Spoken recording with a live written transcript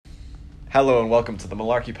Hello and welcome to the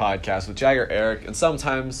Malarkey Podcast with Jagger, Eric, and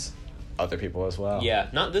sometimes other people as well. Yeah,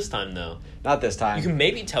 not this time, though. Not this time. You can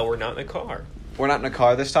maybe tell we're not in a car. We're not in a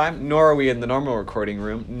car this time, nor are we in the normal recording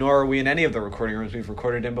room, nor are we in any of the recording rooms we've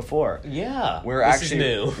recorded in before. Yeah, This is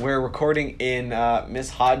new. We're recording in Miss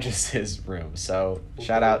Hodges' room, so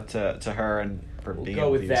shout out to her and for being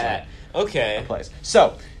able to use that. Okay. Place.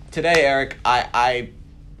 So, today, Eric,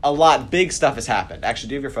 big stuff has happened. Actually,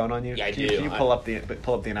 do you have your phone on you? Yeah, I do. Can you pull up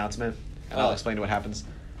the announcement? And I'll explain what happens.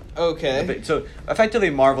 Okay. So, effectively,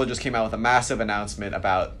 Marvel just came out with a massive announcement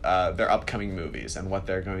about their upcoming movies and what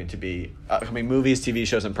they're going to be. Upcoming movies, TV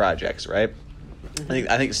shows, and projects, right? Mm-hmm.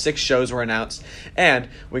 I think 6 shows were announced, and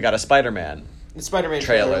we got a Spider-Man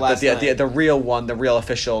trailer last night. The real one, the real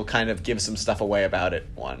official kind of gives some stuff away about it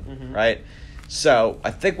one, right? So,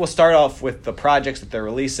 I think we'll start off with the projects that they're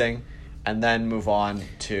releasing, and then move on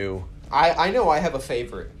to... I know I have a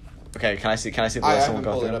favorite. Okay, can I see the list and we'll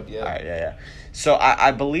go through? It up yet. All right, yeah. So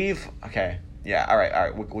I believe. Okay, yeah. All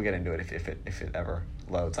right. We'll get into it if it ever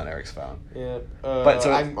loads on Eric's phone. Yeah. But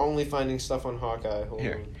so I'm only finding stuff on Hawkeye.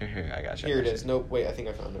 Here. I got you. Here it is. Nope. Wait. I think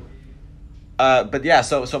I found it. But yeah,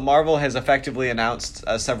 so Marvel has effectively announced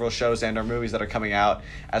several shows and/or movies that are coming out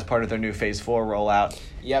as part of their new Phase 4 rollout.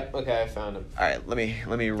 Yep. Okay, I found them. All right. Let me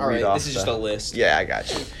read All right, off. this is just a list. Yeah, I got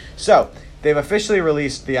you. So they've officially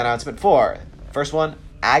released the announcement for first one,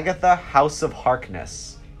 Agatha House of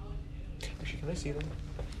Harkness. Actually, can I see them?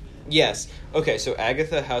 Yes. Okay, so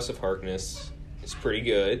Agatha House of Harkness is pretty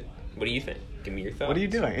good. What do you think? Give me your thoughts. What are you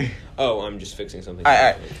doing? Oh, I'm just fixing something. All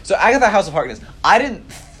right. So Agatha House of Harkness. I didn't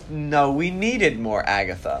know we needed more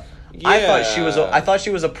Agatha. Yeah. I thought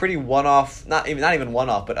she was a pretty one-off. Not even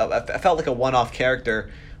one-off, but I felt like a one-off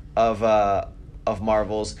character of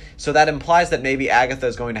Marvel's. So that implies that maybe Agatha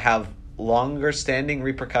is going to have longer-standing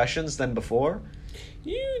repercussions than before.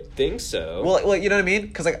 You think so? Well, you know what I mean?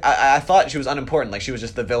 Because I thought she was unimportant. Like she was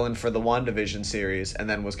just the villain for the WandaVision series, and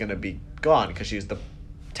then was going to be gone because she's the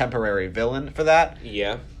temporary villain for that.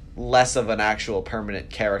 Yeah. Less of an actual permanent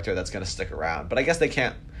character that's going to stick around. But I guess they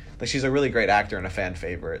can't. Like she's a really great actor and a fan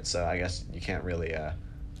favorite, so I guess you can't really.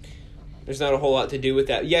 There's not a whole lot to do with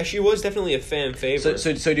that. Yeah, she was definitely a fan favorite.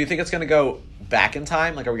 So do you think it's going to go back in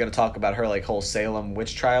time? Like, are we going to talk about her like whole Salem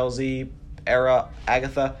witch trials-y era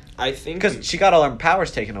Agatha? I think because she got all her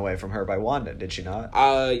powers taken away from her by Wanda, did she not?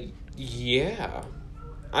 Yeah.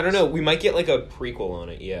 I don't know. We might get like a prequel on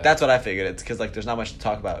it. Yeah. That's what I figured. It's because like there's not much to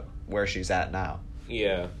talk about where she's at now.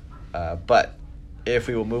 Yeah. But if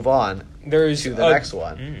we will move on to the next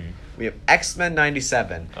one, we have X-Men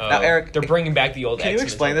 97. Now, Eric, they're bringing back the old Can X-Men. you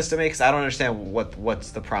explain this to me? Because I don't understand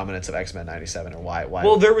what's the prominence of X-Men 97 or why.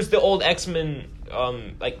 Well, there was the old X-Men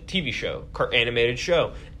like TV show, animated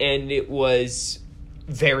show, and it was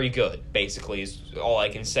very good. Basically, is all I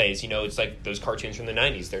can say. Is it's like those cartoons from the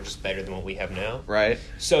 90s. They're just better than what we have now. Right.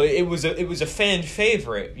 So it was a fan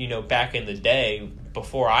favorite. Back in the day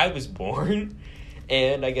before I was born.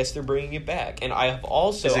 And I guess they're bringing it back. And I have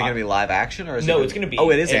also... Is it going to be live action? Or is No, it's going to be... Oh,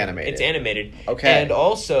 it is animated. It's animated. Okay. And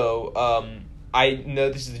also, I know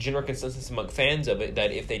this is the general consensus among fans of it,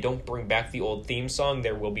 that if they don't bring back the old theme song,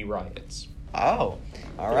 there will be riots. Oh,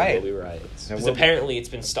 all right. There will be riots. Because apparently it's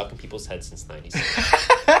been stuck in people's heads since 96.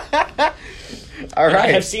 All right. I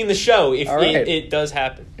have seen the show. If right. it does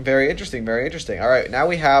happen. Very interesting, very interesting. All right, now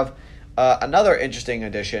we have another interesting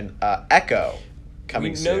addition, Echo.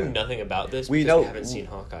 We know nothing about this because we haven't seen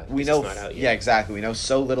Hawkeye. We know, it's not out yet. Yeah, exactly. We know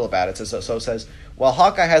so little about it. So it says, while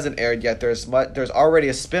Hawkeye hasn't aired yet, there's already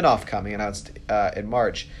a spin-off coming announced in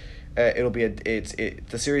March. The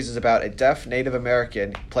series is about a deaf Native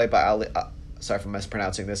American played by sorry if I'm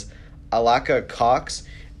mispronouncing this, Alaka Cox,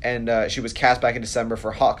 and she was cast back in December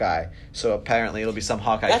for Hawkeye. So apparently it'll be some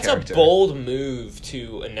Hawkeye character. That's a bold move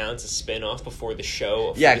to announce a spin-off before the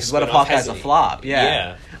show. Yeah, because what if Hawkeye's a flop?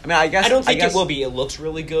 Yeah. I mean, I don't think it will be. It looks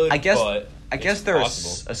really good. I guess they're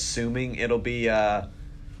possible. assuming it'll be. I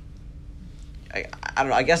don't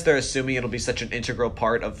know. I guess they're assuming it'll be such an integral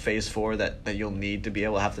part of Phase 4 that you'll need to be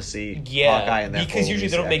able to have to see Hawkeye and because usually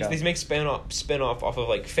they make spin-off off of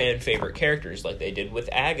like fan favorite characters like they did with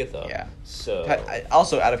Agatha. Yeah. So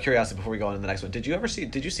also, out of curiosity, before we go on to the next one, did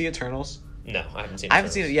you see Eternals? No, I haven't seen. I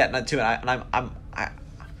haven't seen it yet, not too. And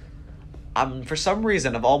I'm for some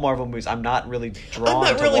reason of all Marvel movies, I'm not really drawn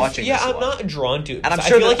to watching. Yeah, this I'm one. not drawn to it. And I'm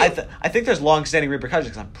sure I think there's long-standing repercussions.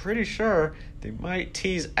 Because I'm pretty sure they might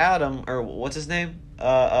tease Adam or what's his name?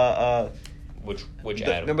 Which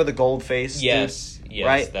Adam? Remember the gold face? Yes, dude?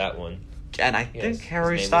 Right? That one. And I think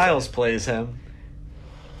Harry Styles plays him.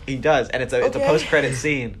 He does, and it's a post-credit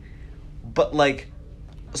scene. But like,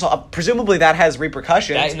 presumably that has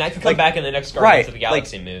repercussions. And that could come back in the next Guardians of the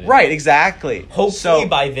Galaxy movie. Right, exactly. Hopefully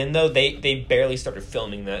by then, though, they barely started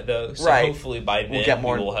filming that, though. So hopefully by then we'll get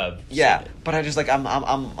more, we will have Yeah, but I just, like,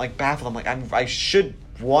 I'm like, baffled. I'm like, I should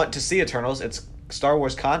want to see Eternals. It's Star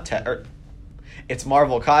Wars content, or it's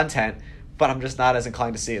Marvel content, but I'm just not as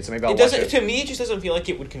inclined to see it, so maybe I'll watch it. To me, it just doesn't feel like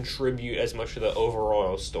it would contribute as much to the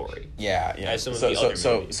overall story. Yeah. As some of the other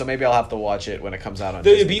movies. So maybe I'll have to watch it when it comes out on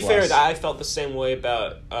Though, Disney+. to be fair, I felt the same way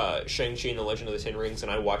about Shang-Chi and the Legend of the Ten Rings,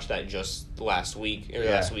 and I watched that just last weekend,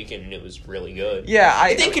 and it was really good. Yeah,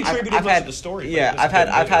 it didn't contribute much to the story. Yeah,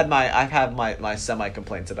 I've had my semi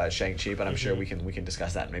complaints about Shang-Chi, but I'm sure we can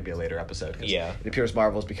discuss that in maybe a later episode. Yeah, it appears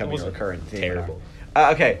Marvel's becoming a recurrent theme. Terrible.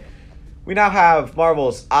 Okay. We now have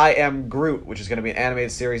Marvel's I Am Groot, which is going to be an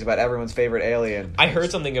animated series about everyone's favorite alien. I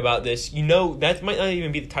heard something about this. That might not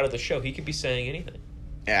even be the title of the show. He could be saying anything.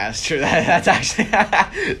 Yeah, that's true.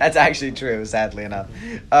 That's actually true. Sadly enough,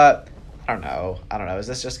 I don't know. Is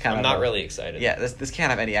this just kind of? I'm not really excited. Yeah, this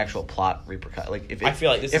can't have any actual plot repercussion. Like, I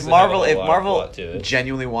feel like this if Marvel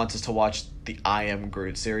genuinely wants us to watch the I Am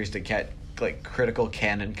Groot series to get like critical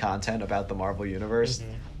canon content about the Marvel universe,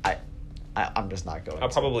 I'm just not going. I'll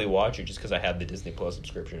probably watch it just because I have the Disney Plus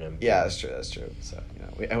subscription. Yeah, that's true. So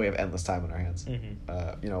we have endless time on our hands.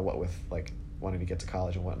 Mm-hmm. What with like wanting to get to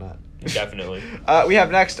college and whatnot. Definitely. We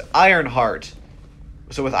have next Ironheart.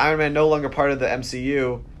 So with Iron Man no longer part of the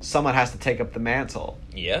MCU, someone has to take up the mantle.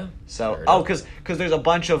 Yeah. So because there's a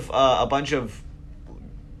bunch of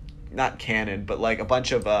not canon, but like a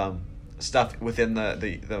bunch of stuff within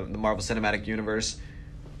the Marvel Cinematic Universe.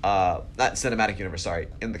 Not cinematic universe, sorry,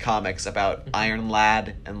 in the comics about Iron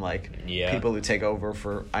Lad and like people who take over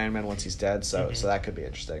for Iron Man once he's dead. So that could be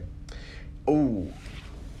interesting. Ooh,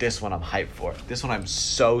 this one I'm hyped for. This one I'm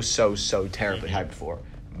so terribly hyped for.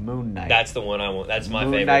 Moon Knight. That's the one I want. That's my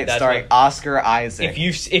favorite. Moon Knight starring Oscar Isaac.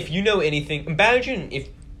 If you know anything, imagine if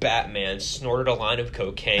Batman snorted a line of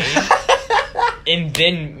cocaine and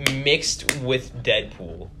then mixed with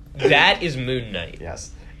Deadpool. That is Moon Knight. Yes.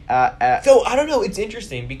 So I don't know. It's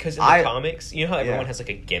interesting because in the comics, you know how everyone has like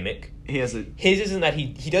a gimmick. His isn't that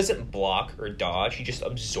he doesn't block or dodge. He just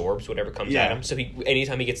absorbs whatever comes at him. So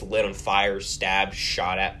anytime he gets lit on fire, stabbed,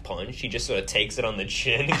 shot at, punched, he just sort of takes it on the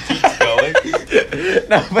chin and keeps going.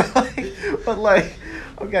 No, but like,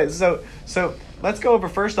 okay, so let's go over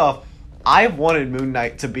first off. I've wanted Moon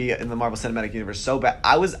Knight to be in the Marvel Cinematic Universe so bad.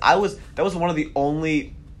 That was one of the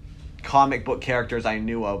only comic book characters I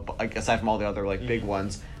knew of, like, aside from all the other like big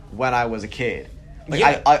ones, when I was a kid. Like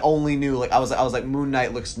I only knew, like I was like Moon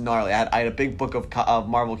Knight looks gnarly. I had a big book of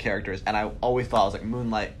Marvel characters, and I always thought I was like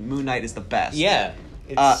Moon Knight is the best. Yeah.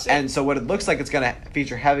 And so what it looks like it's gonna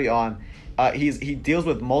feature heavy on, he deals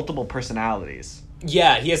with multiple personalities.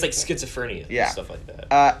 Yeah, he has like schizophrenia and stuff like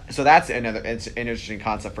that. So that's it's an interesting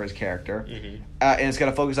concept for his character. And it's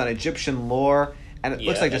gonna focus on Egyptian lore. And it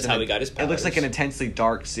looks like that's how he got his powers. It looks like an intensely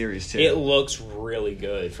dark series too. It looks really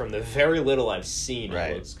good. From the very little I've seen,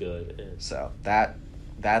 it looks good. Yeah. So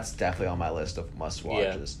that's definitely on my list of must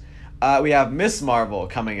watches. Yeah. We have Miss Marvel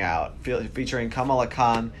coming out, featuring Kamala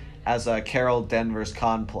Khan as Carol Danvers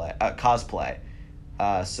cosplay.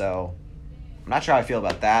 So I'm not sure how I feel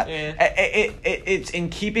about that. It's in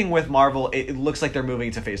keeping with Marvel. It looks like they're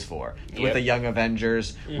moving to Phase 4 with the Young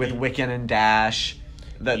Avengers, with Wiccan and Dash.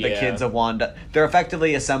 The kids of Wanda, they're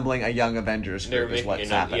effectively assembling a Young Avengers group is what's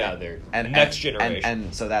happening. Yeah, they're next generation.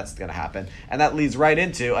 And so that's going to happen. And that leads right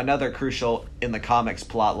into another crucial in the comics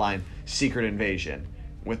plot line, Secret Invasion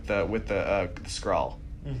with the Skrull.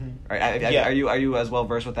 Right? Are you as well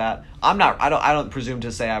versed with that? I'm not. I don't presume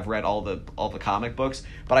to say I've read all the comic books,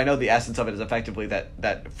 but I know the essence of it is effectively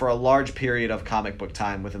that for a large period of comic book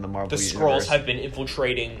time within the Marvel universe, Skrulls have been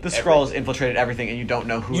infiltrating. The Skrulls infiltrated everything, and you don't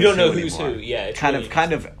know who's who. Yeah, it's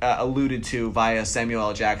kind of alluded to via Samuel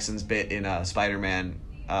L. Jackson's bit in Spider-Man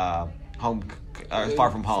Far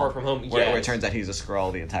From Home, where it turns out he's a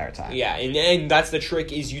Skrull the entire time. Yeah, and that's the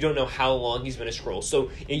trick is you don't know how long he's been a Skrull.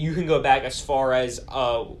 So you can go back as far as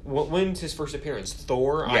when's his first appearance?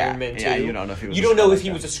 Thor, Iron Man 2. Yeah, you don't know if he was. You don't know if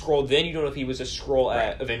he was a Skrull then. You don't know if he was a Skrull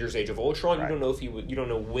at Avengers: Age of Ultron. Right. You don't know if you don't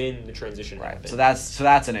know when the transition happened. So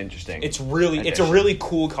that's an interesting. It's a really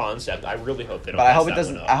cool concept. I really hope they don't. But I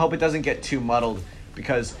hope it doesn't get too muddled,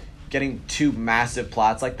 because getting two massive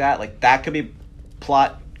plots like that could be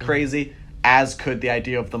plot crazy. As could the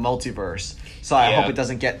idea of the multiverse. So I hope it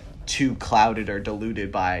doesn't get too clouded or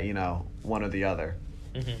diluted by, one or the other.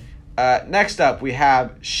 Next up, we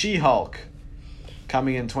have She-Hulk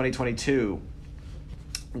coming in 2022,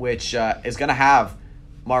 which is going to have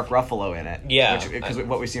Mark Ruffalo in it. Yeah. Because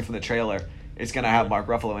what we've seen from the trailer, it's going to have Mark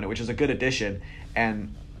Ruffalo in it, which is a good addition.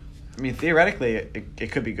 And I mean, theoretically,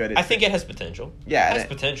 it could be good. I think it has potential. Yeah, it has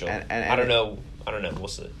potential. And I don't know. We'll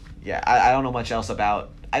see. Yeah, I don't know much else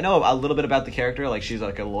about. I know a little bit about the character. Like, she's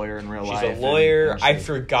like a lawyer in real life. She's a lawyer. I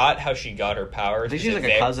forgot how she got her powers. I think she's like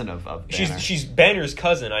a cousin of Banner. She's Banner's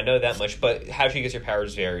cousin. I know that much. But how she gets her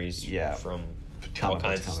powers varies. From all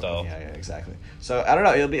kinds of stuff. Yeah, exactly. So I don't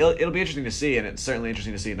know. It'll be interesting to see, and it's certainly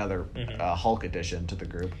interesting to see another Hulk addition to the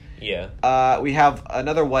group. Yeah. We have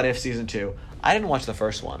another What If season 2. I didn't watch the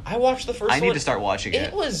first one. I watched the first one. I need to start watching it.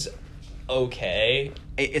 It was okay.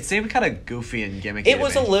 It seemed kind of goofy and gimmicky. It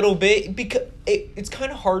was a little bit because it's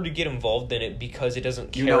kind of hard to get involved in it because it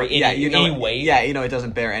doesn't carry any weight. Yeah, it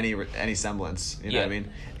doesn't bear any semblance. You know what I mean?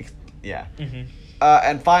 Yeah. Mm-hmm.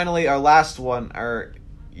 And finally, our last one,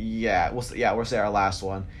 we'll say our last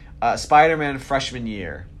one, Spider-Man freshman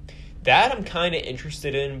year. That I'm kind of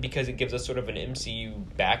interested in because it gives us sort of an MCU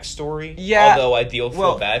backstory. Yeah. Although I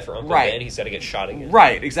feel bad for Uncle Ben. He's got to get shot again.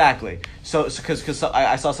 Right, exactly. So because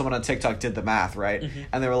I saw someone on TikTok did the math, right? Mm-hmm.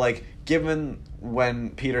 And they were like, given when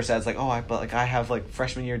Peter says like, I have like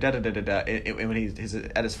freshman year when he's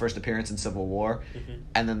at his first appearance in Civil War,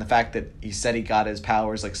 and then the fact that he said he got his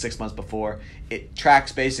powers like 6 months before, it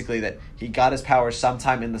tracks basically that he got his powers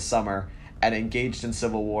sometime in the summer and engaged in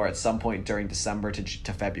Civil War at some point during December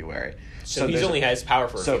to February. So he's only has power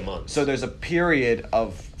for a few months. So there's a period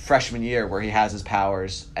of freshman year where he has his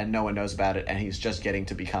powers and no one knows about it, and he's just getting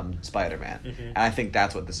to become Spider-Man. And I think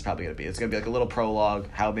that's what this is probably going to be. It's going to be like a little prologue,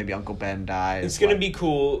 how maybe Uncle Ben dies. It's going to be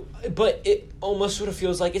cool, but it almost sort of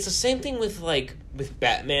feels like it's the same thing with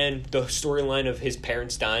Batman. The storyline of his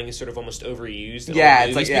parents dying is sort of almost overused. Yeah,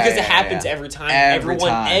 it's like, because it happens every time.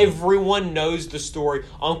 Everyone knows the story.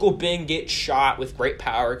 Uncle Ben gets shot. With great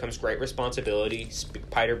power comes great responsibility.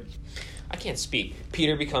 I can't speak.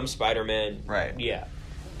 Peter becomes Spider-Man. Right. Yeah.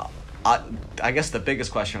 I guess the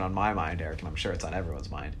biggest question on my mind, Eric, and I'm sure it's on everyone's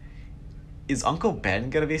mind, is Uncle Ben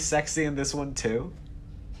going to be sexy in this one too?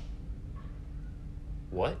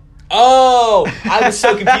 What? Oh, I was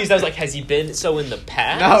so confused. I was like, has he been so in the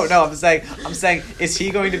past? No, I'm saying, is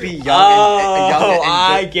he going to be young?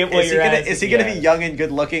 I get what you're asking. Is he going to be young and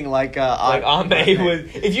good looking like Aunt May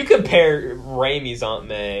was? If you compare Raimi's Aunt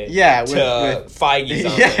May, to Feige's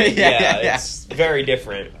Aunt May, it's very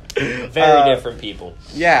different. Very different people.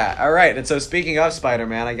 Yeah. All right. And so speaking of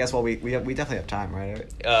Spider-Man, I guess we definitely have time, right?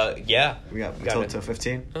 Yeah. We got until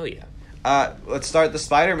 15. Oh yeah. Let's start the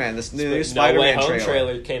Spider-Man. This new Spider-Man No Way Home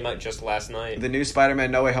trailer came out just last night. The new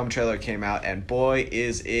Spider-Man No Way Home trailer came out, and boy,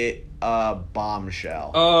 is it a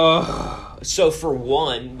bombshell. So for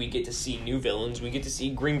one, we get to see new villains. We get to see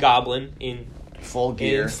Green Goblin in full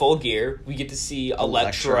gear. We get to see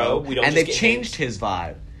Electro. They've changed his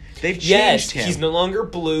vibe. They've changed him. He's no longer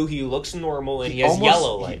blue. He looks normal, and he has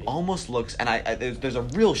yellow lighting. He almost looks, and there's a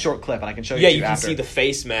real short clip, and I can show you. Yeah, you can see the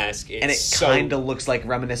face mask, and it kind of looks like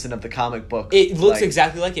reminiscent of the comic book. It looks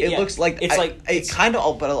exactly like it. It looks like it's kind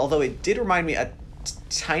of, but although it did remind me a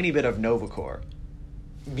tiny bit of Nova Corps.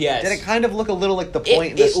 Yes. Did it kind of look a little like the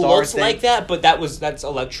point in the star It looks thing? like that, but that's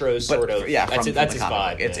Electro's sort of. Yeah, that's his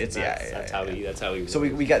vibe. That's how he. So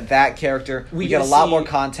we got that character. We get a lot more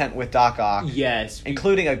content with Doc Ock. Yes,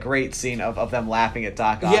 including a great scene of them laughing at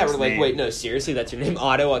Doc Ock's Yeah, we're like, name. wait, no, seriously, that's your name,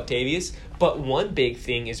 Otto Octavius. But one big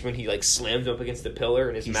thing is when he slams up against the pillar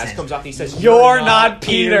and his mask comes off. And he says, "You're not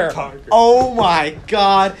Peter." Parker. Oh my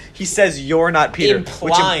God! He says, "You're not Peter,"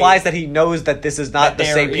 which implies that he knows that this is not the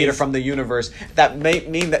same Peter from the universe. That may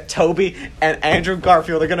mean that Toby and Andrew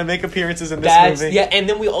Garfield are going to make appearances in this movie. Yeah, and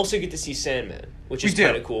then we also get to see Sandman, which is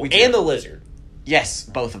kind of cool, and the Lizard. Yes,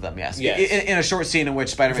 both of them. Yes. In a short scene in which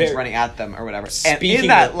Spider-Man's running at them or whatever. Speaking and in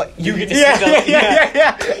that, you get to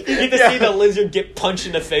see you get to see the lizard get punched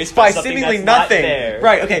in the face by seemingly that's nothing. Not there.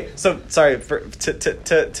 Right. Okay. So sorry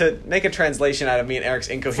to make a translation out of me and Eric's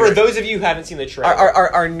incoherent. For those of you who haven't seen the trailer,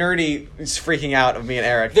 our nerdy is freaking out of me and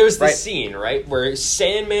Eric. There's this scene where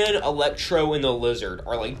Sandman, Electro, and the Lizard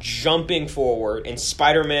are jumping forward, and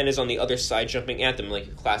Spider-Man is on the other side jumping at them, like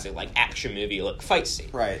a classic action movie fight scene.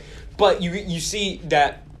 Right. But you see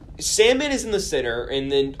that Sandman is in the center,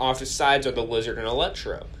 and then off the sides are the Lizard and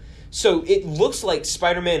Electro. So it looks like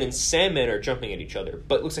Spider-Man and Sandman are jumping at each other,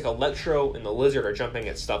 but it looks like Electro and the Lizard are jumping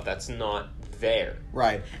at stuff that's not there.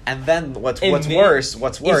 Right. And then what's worse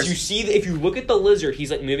is you see if you look at the Lizard,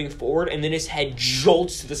 he's moving forward, and then his head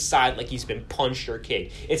jolts to the side like he's been punched or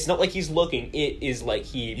kicked. It's not like he's looking, it is like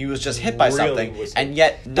he was just hit by something, and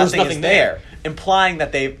yet nothing is there. Implying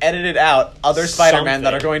that they've edited out other Spider-Man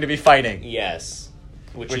that are going to be fighting. Yes.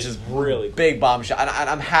 Which is really big bombshell, and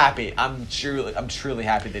I'm happy. I'm truly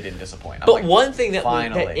happy they didn't disappoint. But one thing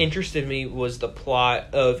that interested me was the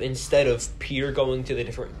plot of instead of Peter going to the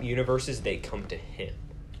different universes, they come to him.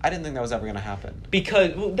 I didn't think that was ever going to happen.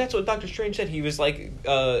 Because that's what Doctor Strange said. He was like,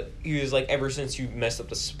 ever since you messed up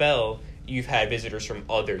the spell, you've had visitors from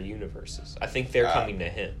other universes. I think they're coming to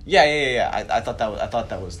him. Yeah.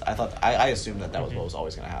 I assumed that was what was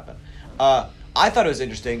always going to happen. I thought it was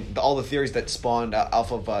interesting, all the theories that spawned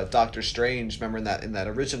off of Doctor Strange. Remember in that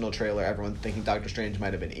original trailer, everyone thinking Doctor Strange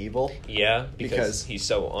might have been evil. Yeah, because he's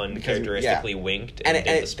so uncharacteristically winked. And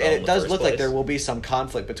it does look like there will be some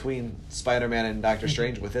conflict between Spider-Man and Doctor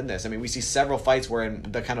Strange within this. I mean, we see several fights wherein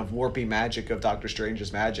the kind of warpy magic of Doctor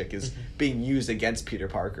Strange's magic is being used against Peter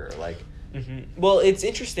Parker. Well, it's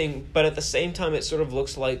interesting, but at the same time, it sort of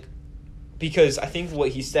looks like... Because I think what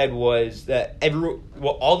he said was that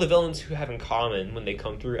all the villains who have in common when they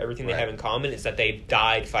come through, everything they have in common is that they've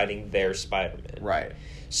died fighting their Spider-Man. Right.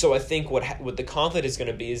 So I think what the conflict is going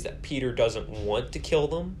to be is that Peter doesn't want to kill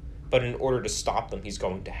them, but in order to stop them, he's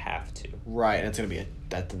going to have to. Right, and it's going to be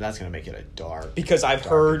that's going to make it a dark. Because I've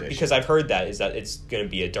heard that it's going to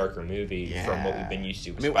be a darker movie from what we've been used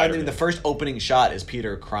to. With I mean, the first opening shot is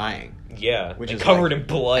Peter crying. Yeah, which is covered in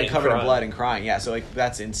blood, and crying. Yeah, so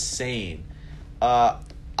that's insane.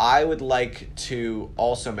 I would like to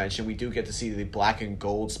also mention we do get to see the black and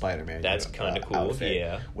gold Spider-Man. That's kind of cool, outfit,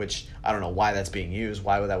 yeah. Which I don't know why that's being used.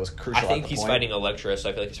 Why that was crucial. I think he's fighting Elektra, so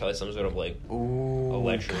I feel like it's probably some sort of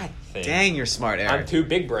Elektra thing. Dang, you're smart, Eric. I'm too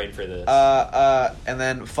big brain for this. And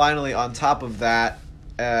then finally on top of that,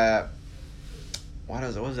 what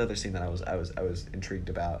was the other scene that I was intrigued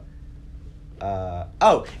about?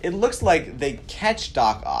 It looks like they catch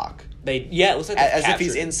Doc Ock. It looks like as if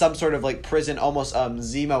he's in some sort of prison, almost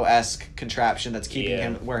Zemo-esque contraption that's keeping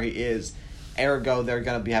him where he is. Ergo, they're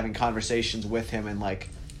going to be having conversations with him and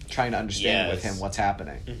trying to understand with him what's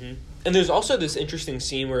happening. Mm-hmm. And there's also this interesting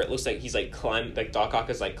scene where it looks like he's Doc Ock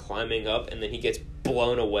is climbing up, and then he gets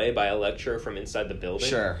blown away by Elektra from inside the building.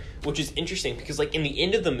 Sure. Which is interesting because in the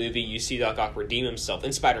end of the movie, you see Doc Ock redeem himself,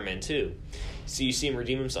 and Spider-Man too. So you see him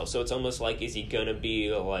redeem himself. So it's almost like, is he gonna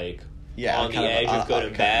be on the edge of good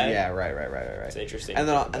and bad? Yeah, right. It's interesting. And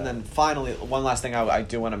then finally, one last thing I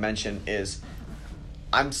do want to mention is,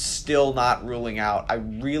 I'm still not ruling out. I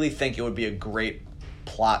really think it would be a great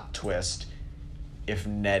plot twist if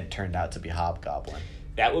Ned turned out to be Hobgoblin.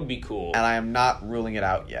 That would be cool. And I am not ruling it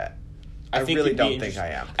out yet. I really don't think I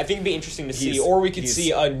am. I think it'd be interesting to see, or we could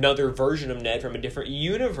see another version of Ned from a different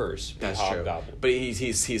universe. That's Hobgoblin. True. But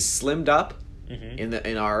he's slimmed up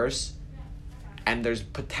in ours, and there's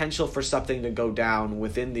potential for something to go down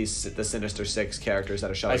within the Sinister Six characters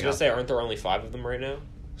that are showing up. I was going to say, aren't there only 5 of them right now?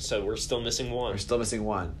 So we're still missing one.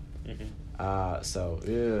 Mm-hmm.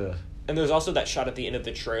 And there's also that shot at the end of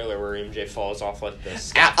the trailer where MJ falls off the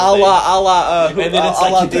scaffolding. And then it's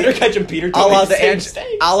you better catch him, Peter. A la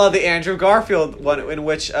the Andrew Garfield one, in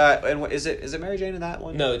which is it Mary Jane in that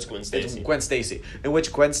one? No, it's Gwen Stacy. It's Gwen Stacy, in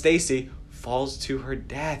which Gwen Stacy falls to her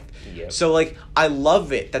death. Yep. So I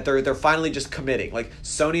love it that they're finally just committing.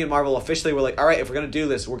 Sony and Marvel officially were all right, if we're gonna do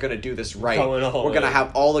this, we're gonna do this right. We're gonna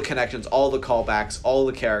have all the connections, all the callbacks, all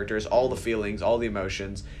the characters, all the feelings, all the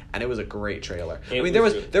emotions, and it was a great trailer.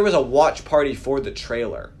 There was a watch party for the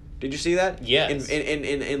trailer. Did you see that? Yes.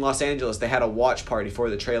 In Los Angeles, they had a watch party for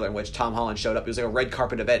the trailer in which Tom Holland showed up. It was a red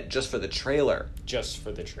carpet event just for the trailer.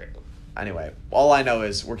 Anyway, all I know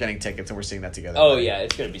is we're getting tickets and we're seeing that together. Oh, yeah,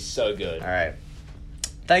 it's going to be so good. All right.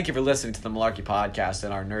 Thank you for listening to the Malarkey Podcast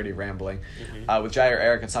and our nerdy rambling with Jair,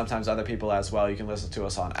 Eric, and sometimes other people as well. You can listen to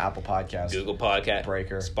us on Apple Podcasts, Google Podcast,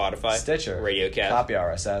 Breaker, Spotify, Stitcher, RadioCast, Copy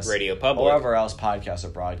RSS, Radio Public, or wherever else podcasts are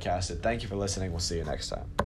broadcasted. Thank you for listening. We'll see you next time.